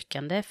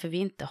misslyckande, för vi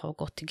inte har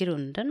gått till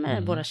grunden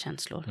med våra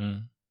känslor.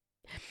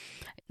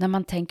 När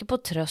man tänker på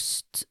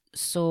tröst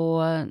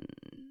så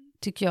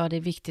tycker jag det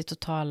är viktigt att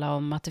tala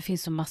om att det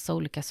finns så massa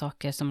olika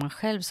saker som man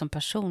själv som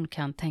person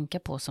kan tänka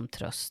på som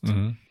tröst.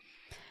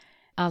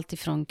 Allt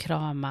ifrån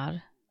kramar,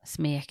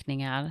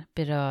 smekningar,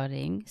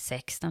 beröring,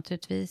 sex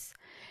naturligtvis,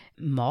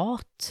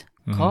 mat,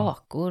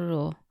 kakor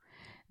och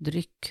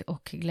dryck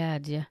och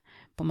glädje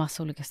på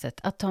massa olika sätt.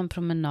 Att ta en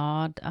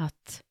promenad,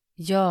 att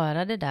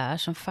göra det där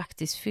som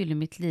faktiskt fyller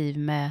mitt liv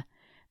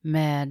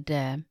med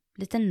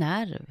lite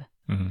nerv.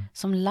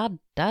 Som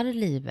laddar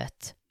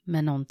livet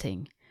med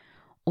någonting.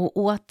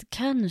 Och att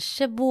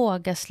kanske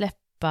våga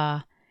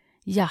släppa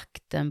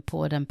jakten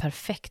på den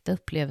perfekta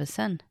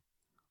upplevelsen.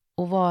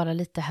 Och vara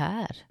lite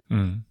här.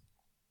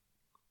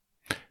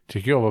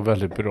 Tycker jag var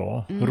väldigt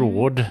bra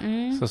råd,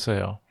 så att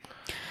säga.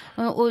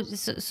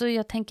 Så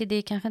jag tänker det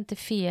är kanske inte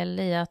fel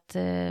i att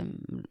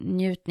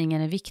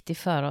njutningen är viktig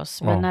för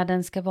oss. Men när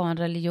den ska vara en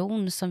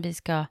religion som vi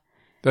ska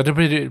det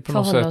blir det på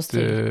något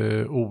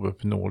sätt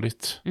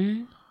ouppnåeligt.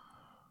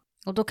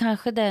 Och då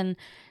kanske den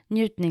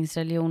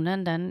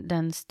njutningsreligionen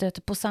den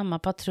stöter på samma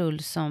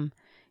patrull som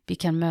vi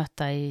kan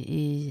möta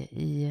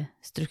i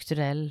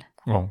strukturell,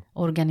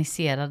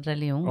 organiserad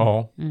religion.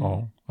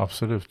 Ja,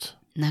 absolut.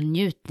 När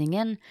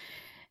njutningen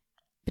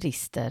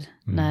brister,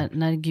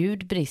 när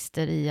Gud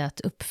brister i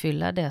att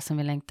uppfylla det som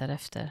vi längtar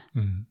efter.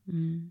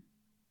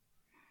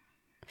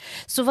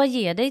 Så vad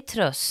ger dig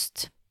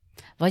tröst?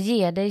 Vad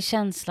ger dig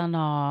känslan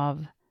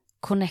av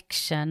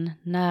connection,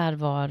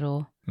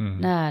 närvaro,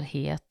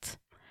 närhet?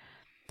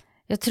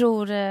 Jag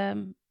tror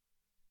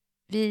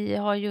vi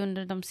har ju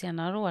under de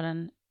senare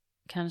åren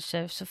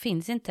kanske så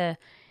finns inte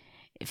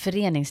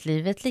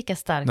föreningslivet lika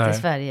starkt i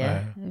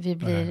Sverige. Vi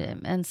blir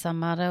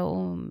ensammare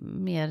och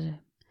mer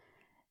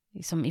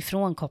liksom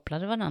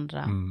ifrånkopplade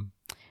varandra.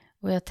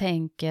 Och jag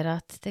tänker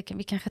att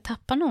vi kanske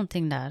tappar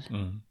någonting där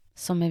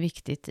som är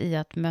viktigt i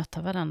att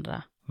möta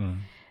varandra.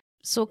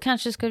 Så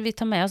kanske skulle vi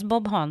ta med oss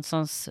Bob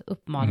Hanssons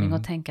uppmaning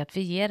och tänka att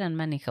vi ger en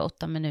människa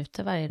 8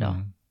 minuter varje dag.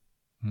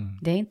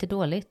 Det är inte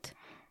dåligt.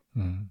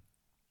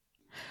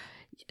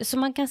 Så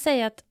man kan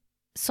säga att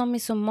som i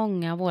så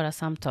många av våra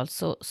samtal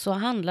så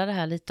handlar det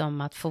här lite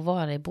om att få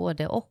vara i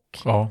både och.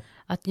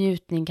 Att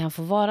njutning kan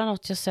få vara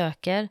något jag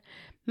söker,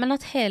 men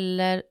att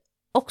heller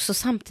också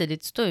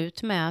samtidigt stå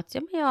ut med att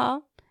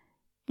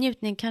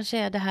njutning kanske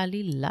är det här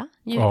lilla.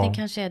 Njutning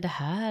kanske är det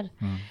här.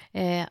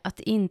 Att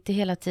inte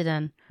hela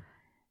tiden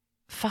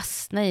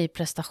fastna i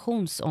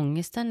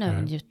prestationsångesten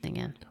över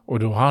njutningen. Och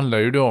då handlar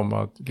ju det om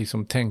att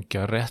liksom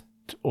tänka rätt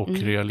och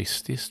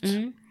realistiskt.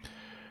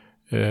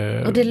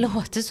 Och det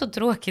låter så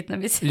tråkigt när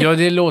vi säger. Ja,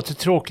 det låter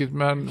tråkigt,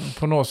 men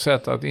på något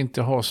sätt att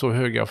inte ha så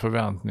höga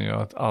förväntningar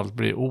att allt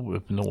blir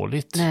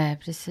ouppnåeligt. Nej,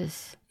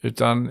 precis.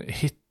 Utan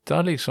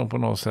hitta liksom på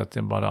något sätt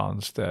en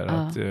balans där.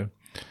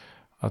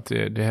 Att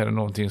det här är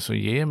någonting som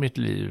ger mitt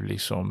liv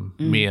liksom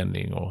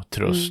mening och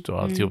tröst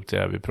och alltihop det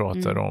här vi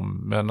pratar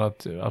om. Men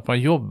att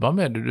man jobbar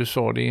med det. Du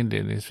sa det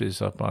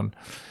inledningsvis att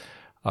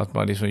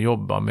man liksom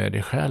jobbar med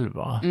det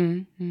själva.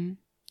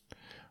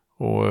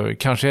 Och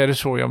kanske är det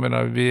så, jag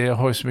menar, vi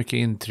har ju så mycket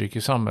intryck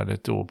i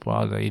samhället då på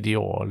alla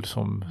ideal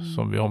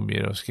som vi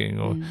omger oss kring.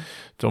 Och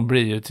de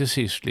blir ju till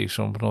sist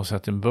liksom på något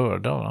sätt en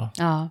börda, va?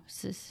 Ja,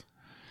 precis.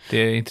 Det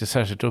är inte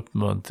särskilt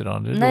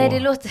uppmuntrande. Nej, det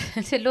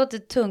låter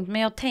tungt,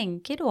 men jag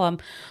tänker då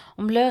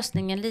om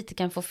lösningen lite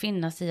kan få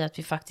finnas i att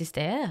vi faktiskt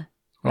är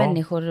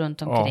människor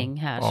runt omkring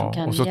här som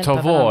kan och så hjälpa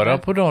ta vara varandra.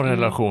 På de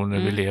relationer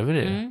vi lever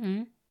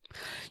i.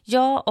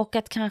 Ja, och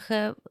att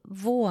kanske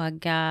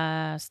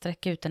våga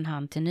sträcka ut en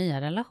hand till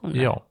nya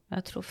relationer. Ja.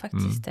 Jag tror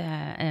faktiskt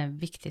det är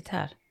viktigt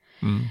här.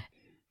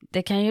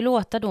 Det kan ju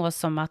låta då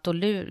som att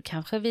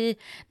kanske vi,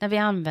 när vi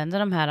använder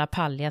de här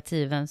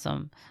palliativen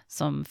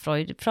som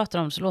Freud pratar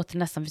om, så låter det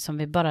nästan som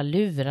vi bara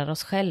lurar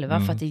oss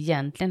själva för att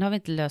egentligen har vi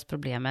inte löst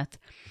problemet.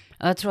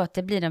 Och jag tror att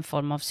det blir en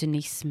form av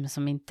cynism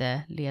som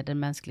inte leder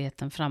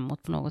mänskligheten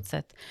framåt på något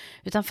sätt.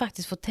 Utan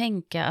faktiskt få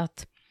tänka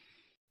att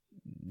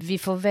vi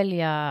får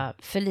välja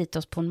förlita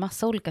oss på en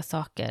massa olika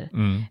saker.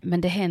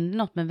 Men det händer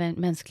något med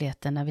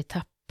mänskligheten när vi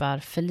tappar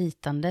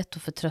förlitandet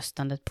och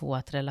förtröstandet på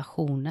att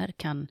relationer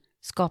kan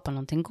skapa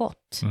någonting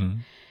gott.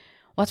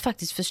 Och att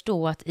faktiskt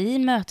förstå att i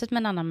mötet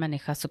med en annan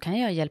människa så kan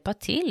jag hjälpa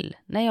till.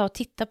 När jag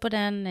tittar på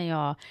den, när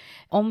jag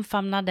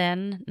omfamnar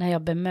den, när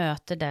jag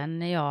bemöter den,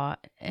 när jag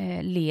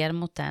ler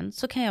mot den,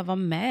 så kan jag vara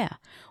med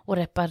och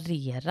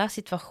reparera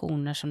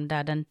situationer som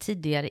där den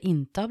tidigare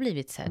inte har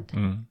blivit sedd.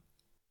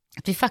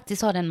 Att vi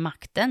faktiskt har den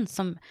makten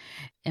som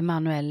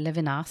Emmanuel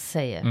Levinas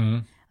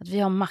säger. Att vi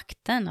har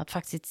makten att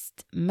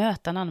faktiskt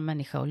möta en annan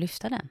människa och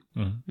lyfta den.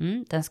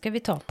 Den ska vi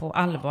ta på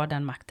allvar,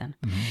 den makten.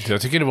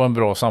 Jag tycker det var en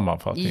bra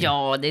sammanfattning.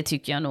 Ja, det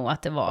tycker jag nog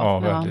att det var. Ja,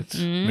 väldigt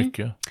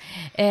mycket.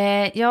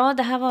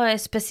 Det här var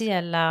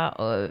speciella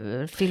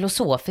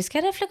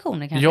filosofiska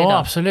reflektioner kanske Ja, idag.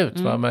 Absolut.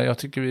 Men jag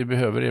tycker vi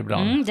behöver det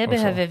ibland. Det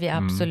behöver vi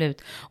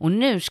absolut. Och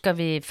nu ska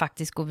vi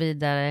faktiskt gå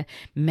vidare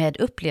med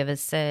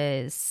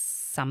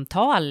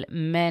upplevelsesamtal,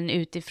 men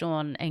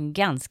utifrån en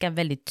ganska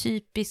väldigt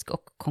typisk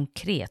och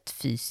konkret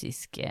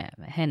fysisk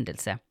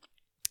händelse.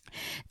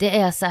 Det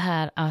är så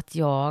här att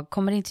jag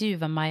kommer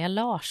intervjua Maja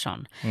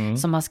Larsson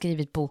som har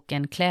skrivit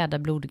boken Kläda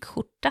blodig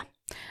skjorta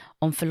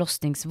om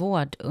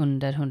förlossningsvård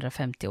under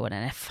 150 år.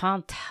 Den är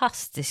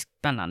fantastiskt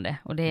spännande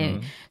och det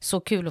är så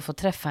kul att få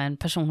träffa en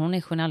person, hon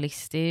är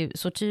journalist, det är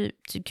så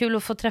kul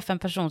att få träffa en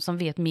person som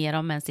vet mer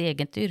om ens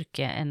eget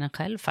yrke än en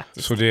själv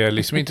faktiskt. Så det är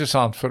liksom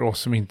intressant för oss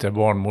som inte är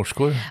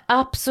barnmorskor?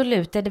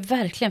 Absolut, det är det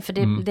verkligen, för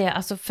det är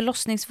alltså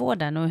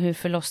förlossningsvården och hur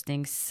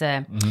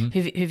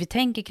hur vi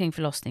tänker kring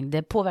förlossning,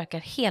 det påverkar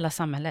hela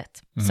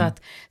samhället.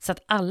 Så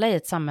att alla i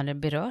ett samhälle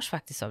berörs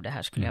faktiskt av det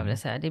här, skulle jag vilja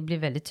säga. Det blir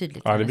väldigt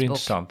tydligt. Ja, det blir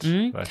intressant.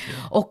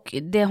 Verkligen. Och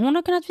det hon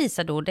har kunnat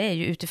visa då, det är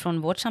ju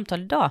utifrån vårt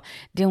samtal idag,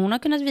 det hon har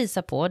kunnat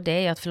visa på,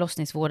 det är att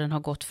förlossningsvården har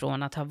gått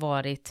från att ha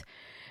varit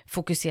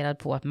fokuserad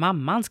på att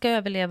mamman ska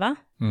överleva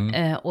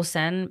och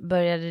sen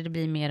började det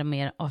bli mer och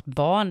mer att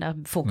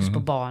fokus på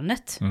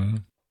barnet.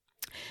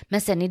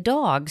 Men sen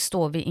idag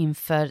står vi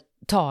inför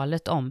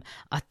talet om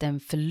att en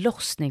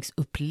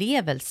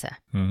förlossningsupplevelse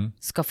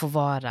ska få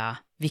vara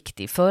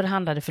viktig. Förr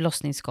handlade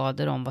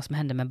förlossningsskador om vad som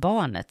hände med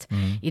barnet.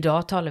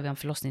 Idag talar vi om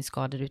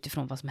förlossningsskador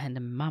utifrån vad som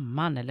händer med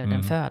mamman eller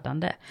den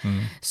födande.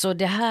 Så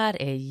det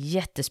här är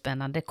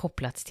jättespännande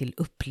kopplat till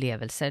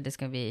upplevelser. Det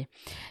ska vi,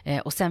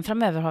 och sen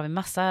framöver har vi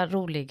massa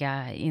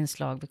roliga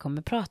inslag. Vi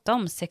kommer prata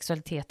om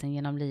sexualiteten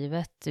genom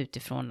livet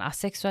utifrån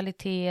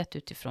asexualitet,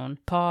 utifrån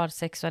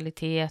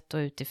parsexualitet och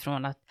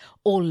utifrån att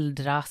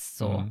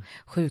åldras och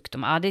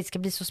sjukdom. Ja, det ska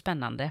bli så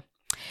spännande.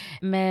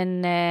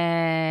 Men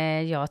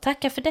jag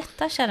tackar för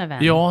detta, kära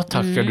vän. Ja,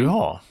 tack ska du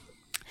ha.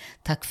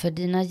 Tack för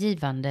dina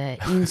givande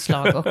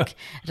inslag och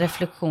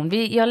reflektion.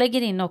 Jag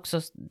lägger in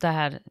också det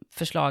här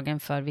förslagen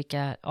för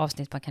vilka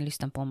avsnitt man kan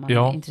lyssna på om man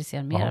är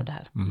intresserad mer av det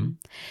här.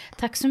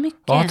 Tack så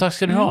mycket. Ja, tack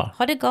ska du ha.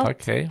 Ha det gott.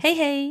 Tack, hej. Hej,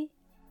 hej.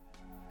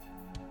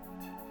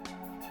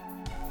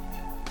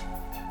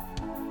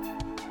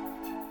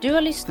 Du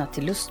har lyssnat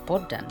till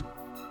Lustpodden.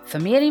 För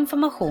mer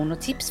information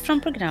och tips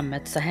från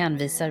programmet så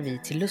hänvisar vi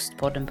till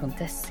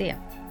lustpodden.se.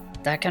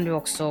 Där kan du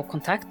också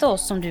kontakta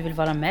oss om du vill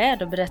vara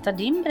med och berätta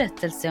din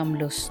berättelse om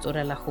lust och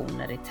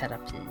relationer i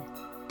terapi.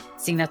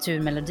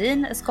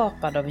 Signaturmelodin är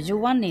skapad av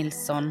Johan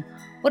Nilsson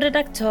och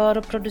redaktör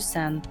och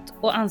producent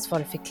och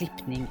ansvarig för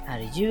klippning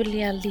är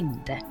Julia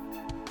Linde.